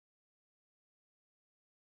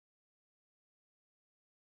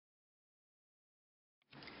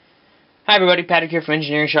Hi everybody, Patrick here from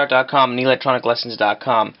EngineeringShop.com and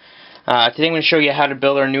electroniclessons.com. Today I'm going to show you how to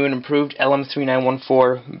build our new and improved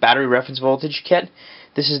LM3914 battery reference voltage kit.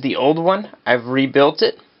 This is the old one. I've rebuilt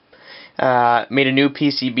it, made a new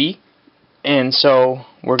PCB, and so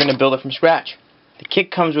we're going to build it from scratch. The kit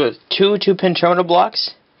comes with two 2-pin terminal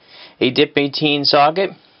blocks, a DIP-18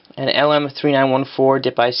 socket, an LM3914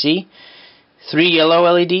 DIP IC, 3 yellow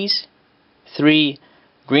LEDs, 3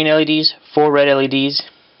 green LEDs, 4 red LEDs,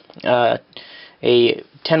 a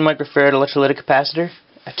 10 microfarad electrolytic capacitor,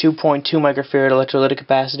 a 2.2 microfarad electrolytic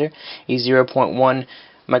capacitor, a 0.1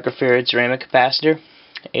 microfarad ceramic capacitor,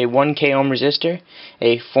 a 1 k ohm resistor,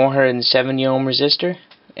 a 470 ohm resistor,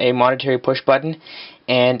 a monetary push button,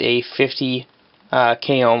 and a 50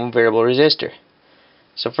 k ohm variable resistor.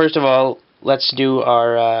 So first of all, let's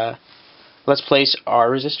place our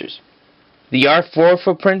resistors. The R4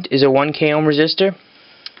 footprint is a 1 k ohm resistor.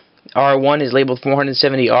 R1 is labeled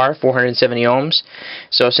 470R, 470 ohms.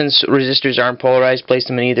 So since resistors aren't polarized, place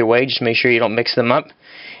them in either way. Just make sure you don't mix them up.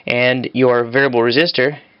 And your variable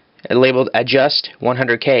resistor, labeled adjust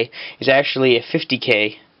 100K, is actually a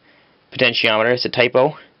 50K potentiometer. It's a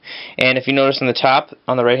typo. And if you notice on the top,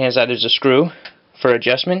 on the right hand side, there's a screw for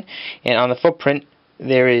adjustment. And on the footprint,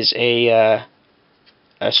 there is a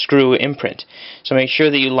screw imprint. So make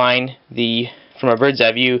sure that you line from a bird's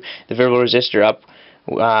eye view, the variable resistor up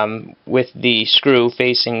with the screw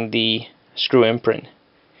facing the screw imprint.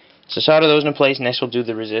 So solder those in place. Next we'll do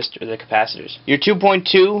the capacitors. Your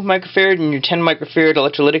 2.2 microfarad and your 10 microfarad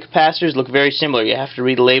electrolytic capacitors look very similar. You have to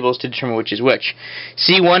read the labels to determine which is which.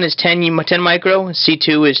 C1 is 10 micro,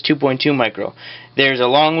 C2 is 2.2 micro. There's a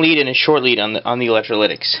long lead and a short lead on the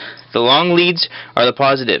electrolytics. The long leads are the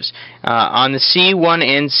positives. On the C1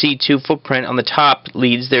 and C2 footprint, on the top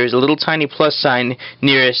leads, there's a little tiny plus sign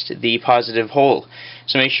nearest the positive hole.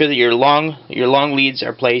 So make sure that your long leads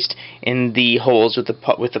are placed in the holes with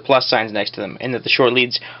the plus signs next to them, and that the short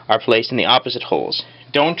leads are placed in the opposite holes.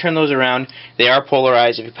 Don't turn those around. They are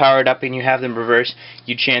polarized. If you power it up and you have them reversed,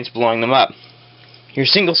 you chance blowing them up. Your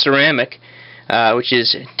single ceramic, which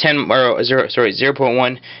is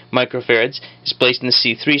 0.1 microfarads, is placed in the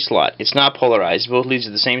C3 slot. It's not polarized. Both leads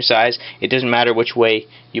are the same size. It doesn't matter which way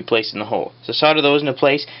you place in the hole. So solder those into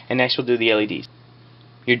place, and next we'll do the LEDs.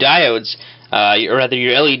 Your diodes, or rather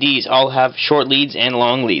your LEDs, all have short leads and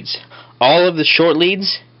long leads. All of the short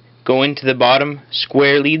leads go into the bottom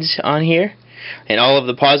square leads on here, and all of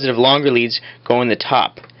the positive longer leads go in the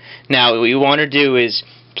top. Now what you want to do is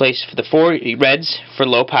place the 4 reds for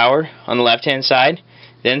low power on the left hand side,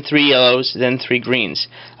 then 3 yellows, then 3 greens.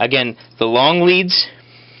 Again, the long leads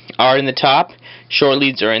are in the top, short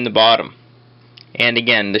leads are in the bottom. And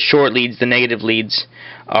again, the short leads, the negative leads,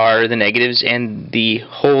 are the negatives, and the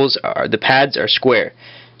pads are square.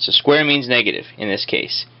 So square means negative in this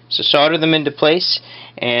case. So solder them into place,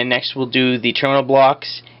 and next we'll do the terminal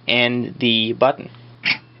blocks and the button.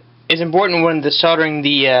 It's important when soldering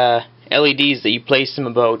the LEDs that you place them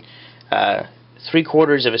about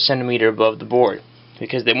 3/4 of a centimeter above the board,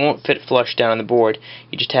 because they won't fit flush down on the board.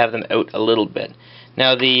 You just have them out a little bit.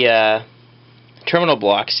 Now the terminal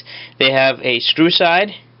blocks, they have a screw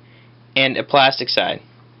side and a plastic side.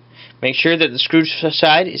 Make sure that the screw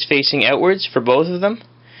side is facing outwards for both of them.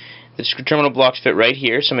 The screw terminal blocks fit right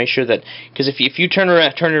here, so make sure that, because if you turn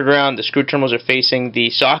it around, the screw terminals are facing the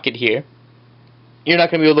socket here, you're not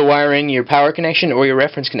going to be able to wire in your power connection or your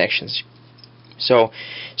reference connections. So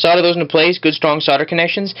solder those into place, good strong solder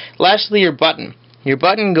connections. Lastly, your button. Your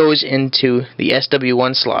button goes into the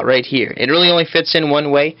SW1 slot right here. It really only fits in one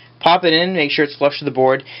way. Pop it in, make sure it's flush to the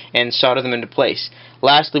board, and solder them into place.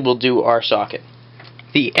 Lastly, we'll do our socket.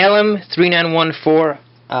 The LM3914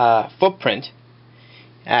 footprint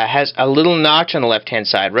has a little notch on the left-hand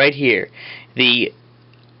side right here. The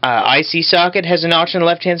IC socket has a notch on the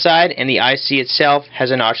left-hand side, and the IC itself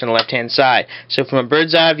has a notch on the left-hand side. So from a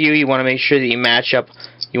bird's eye view, you want to make sure that you match up.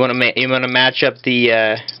 You want to match up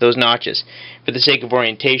those notches for the sake of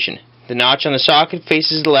orientation. The notch on the socket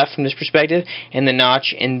faces the left from this perspective, and the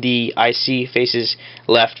notch in the IC faces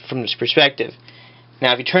left from this perspective.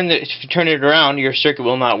 Now, if you turn it around, your circuit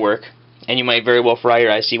will not work, and you might very well fry your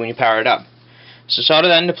IC when you power it up. So solder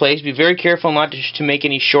that into place. Be very careful not to make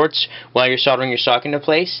any shorts while you're soldering your socket into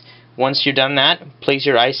place. Once you're done that, place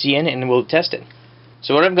your IC in, and we'll test it.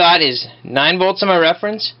 So what I've got is 9 volts on my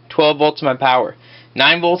reference, 12 volts on my power.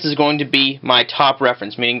 9 volts is going to be my top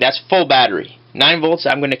reference, meaning that's full battery. 9 volts,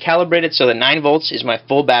 I'm going to calibrate it so that 9 volts is my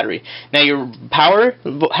full battery. Now your power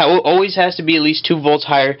always has to be at least 2 volts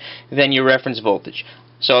higher than your reference voltage.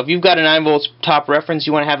 So if you've got a 9 volts top reference,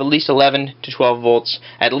 you want to have at least 11 to 12 volts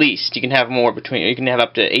at least. You can have more between. You can have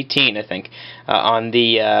up to 18, I think, on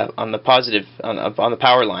the positive on the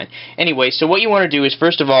power line. Anyway, so what you want to do is,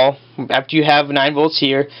 first of all, after you have 9 volts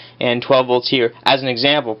here and 12 volts here, as an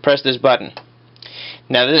example, press this button.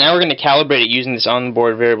 Now we're going to calibrate it using this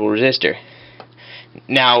onboard variable resistor.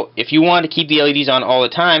 Now, if you want to keep the LEDs on all the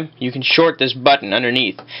time, you can short this button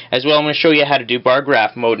underneath. As well, I'm going to show you how to do bar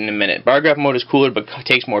graph mode in a minute. Bar graph mode is cooler but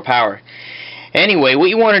takes more power. Anyway, what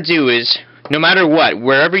you want to do is, no matter what,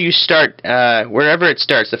 wherever you start, wherever it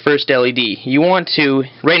starts, the first LED, you want to,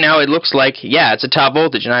 right now it looks like, yeah, it's a top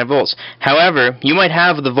voltage, 9 volts. However, you might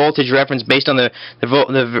have the voltage reference based on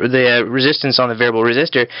the resistance on the variable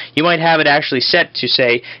resistor. You might have it actually set to,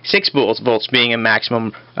 say, 6 volts being a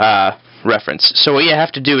maximum reference. So what you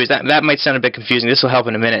have to do is, that might sound a bit confusing. This will help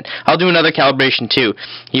in a minute. I'll do another calibration too.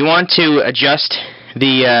 You want to adjust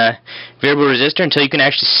the variable resistor until you can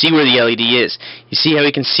actually see where the LED is. You see how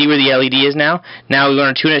we can see where the LED is now? Now we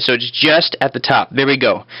want to tune it so it's just at the top. There we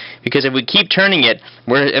go. Because if we keep turning it,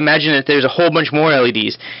 imagine that there's a whole bunch more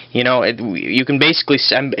LEDs. You know, you can basically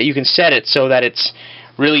set it so that it's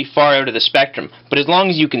really far out of the spectrum. But as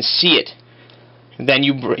long as you can see it, then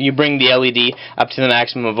you bring the LED up to the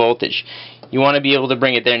maximum voltage. You want to be able to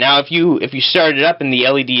bring it there. Now, if you start it up and the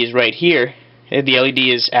LED is right here, if the LED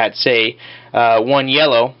is at, say, 1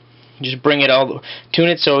 yellow, just bring it tune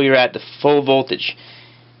it so you're at the full voltage.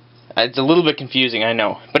 It's a little bit confusing, I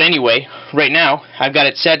know. But anyway, right now, I've got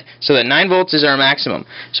it set so that 9 volts is our maximum.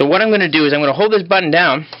 So what I'm going to do is I'm going to hold this button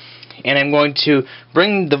down, and I'm going to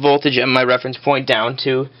bring the voltage at my reference point down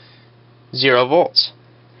to 0 volts.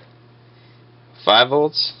 5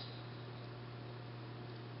 volts,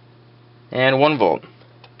 and 1 volt.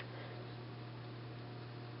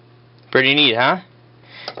 Pretty neat, huh?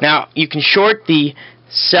 Now, you can short the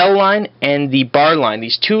cell line and the bar line,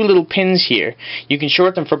 these 2 little pins here. You can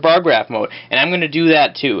short them for bar graph mode, and I'm going to do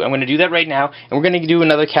that too. I'm going to do that right now, and we're going to do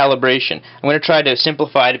another calibration. I'm going to try to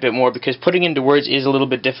simplify it a bit more because putting into words is a little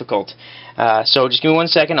bit difficult. So just give me 1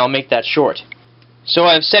 second, I'll make that short. So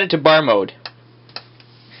I've set it to bar mode.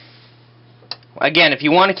 Again, if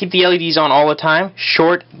you want to keep the LEDs on all the time,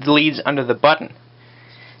 short the leads under the button.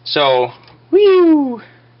 So, whew,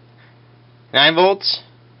 9 volts,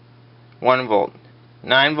 1 volt.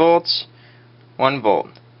 9 volts, 1 volt.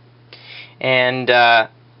 And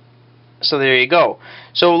so there you go.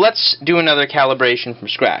 So let's do another calibration from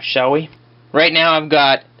scratch, shall we? Right now I've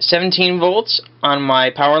got 17 volts on my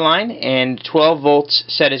power line and 12 volts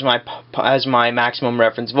set as my maximum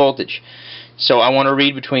reference voltage. So I want to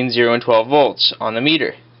read between 0 and 12 volts on the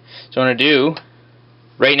meter. So what I'm going to do,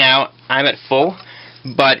 right now I'm at full,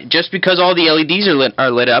 but just because all the LEDs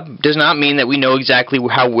are lit up does not mean that we know exactly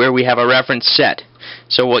where we have our reference set.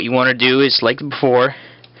 So what you want to do is, like before,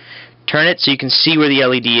 turn it so you can see where the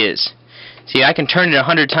LED is. See, I can turn it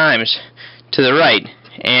 100 times to the right,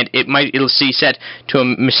 and it'll see set to a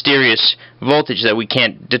mysterious voltage that we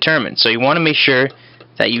can't determine. So you want to make sure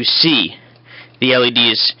that you see the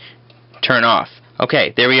LEDs turn off.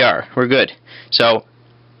 Okay, there we are. We're good. So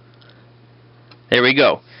there we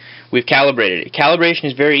go. We've calibrated it. Calibration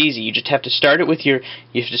is very easy. You just have to start it with your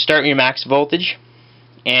max voltage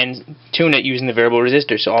and tune it using the variable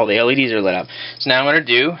resistor so all the LEDs are lit up. So now what I'm going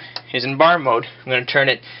to do is, in bar mode, I'm going to turn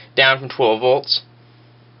it down from 12 volts.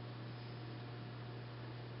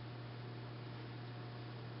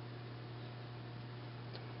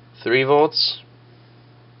 Three volts.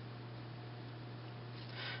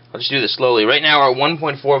 I'll just do this slowly. Right now we're at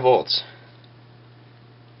 1.4 volts.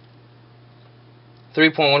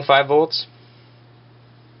 3.15 volts.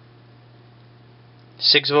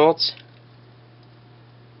 6 volts.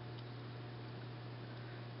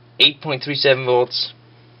 8.37 volts.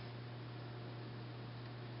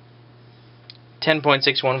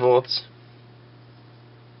 10.61 volts.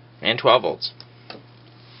 And 12 volts.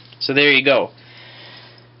 So there you go.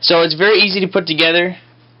 So it's very easy to put together.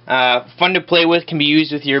 Fun to play with, can be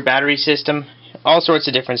used with your battery system, all sorts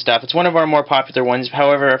of different stuff. It's one of our more popular ones.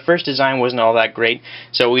 However, our first design wasn't all that great,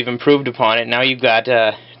 so we've improved upon it. Now you've got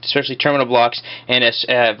especially terminal blocks and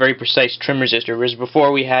a very precise trim resistor, whereas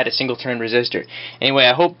before we had a single turn resistor. Anyway,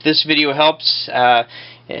 I hope this video helps.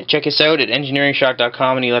 Check us out at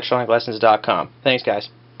engineeringshock.com and electroniclessons.com. Thanks, guys.